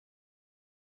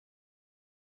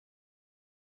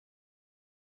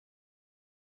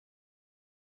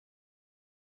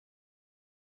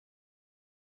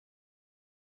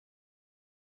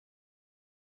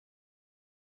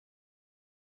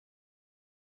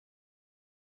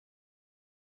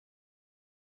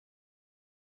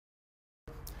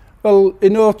Well,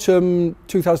 in autumn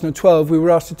 2012 we were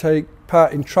asked to take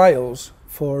part in trials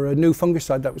for a new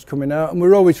fungicide that was coming out, and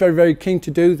we're always very, very keen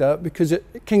to do that because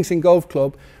at Kingston Golf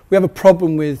Club we have a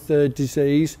problem with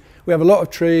disease. We have a lot of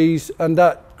trees, and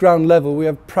at ground level we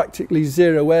have practically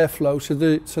zero airflow, so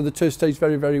the turf stays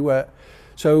very, very wet.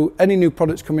 So any new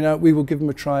products coming out, we will give them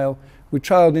a trial. We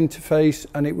trialled Interface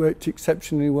and it worked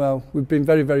exceptionally well. We've been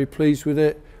very, very pleased with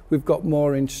it. We've got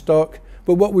more in stock.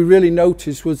 But what we really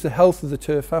noticed was the health of the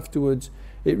turf afterwards.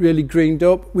 It really greened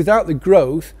up. Without the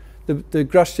growth, the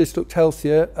grass just looked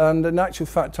healthier, and in actual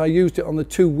fact I used it on the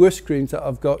 2 worst greens that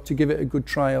I've got to give it a good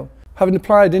trial. Having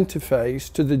applied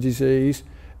Interface to the disease,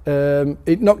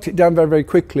 it knocked it down very, very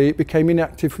quickly. It became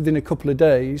inactive within a couple of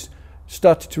days,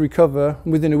 started to recover,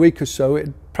 and within a week or so it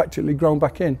had practically grown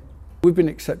back in. We've been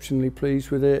exceptionally pleased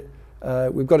with it.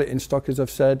 We've got it in stock, as I've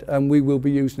said, and we will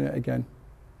be using it again.